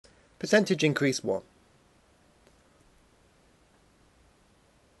Percentage increase 1.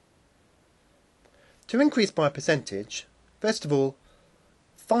 To increase by a percentage, first of all,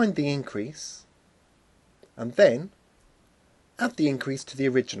 find the increase and then add the increase to the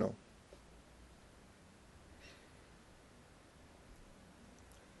original.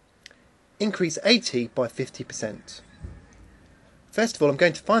 Increase 80 by 50%. First of all, I'm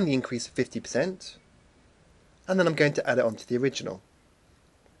going to find the increase of 50% and then I'm going to add it onto the original.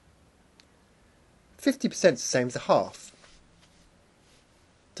 50% is the same as a half.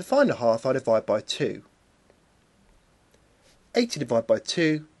 To find a half, I divide by 2. 80 divided by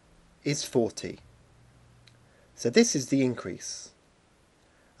 2 is 40. So this is the increase.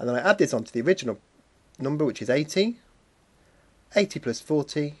 And then I add this onto the original number, which is 80. 80 plus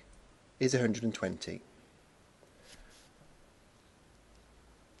 40 is 120.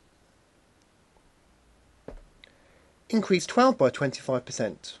 Increase 12 by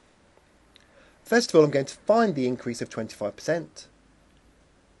 25%. First of all, I'm going to find the increase of 25%,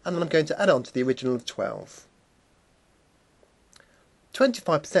 and then I'm going to add on to the original of 12.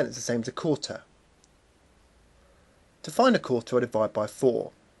 25% is the same as a quarter. To find a quarter, I divide by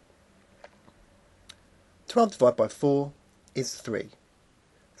 4. 12 divided by 4 is 3.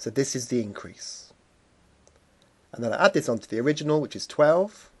 So this is the increase. And then I add this onto the original, which is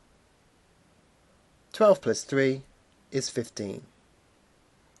 12. 12 plus 3 is 15.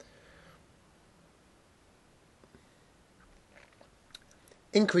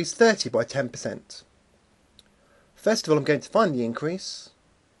 Increase 30 by 10%. First of all, I'm going to find the increase,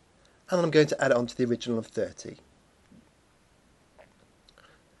 and then I'm going to add it onto the original of 30.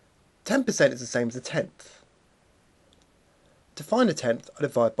 10% is the same as a tenth. To find a tenth, I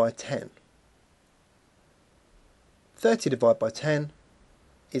divide by 10. 30 divided by 10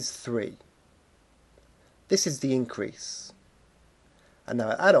 is 3. This is the increase. And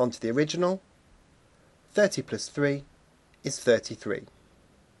now I add it onto the original. 30 plus 3 is 33.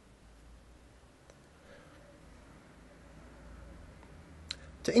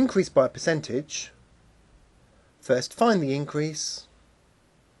 To increase by a percentage, first find the increase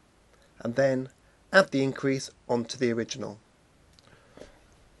and then add the increase onto the original.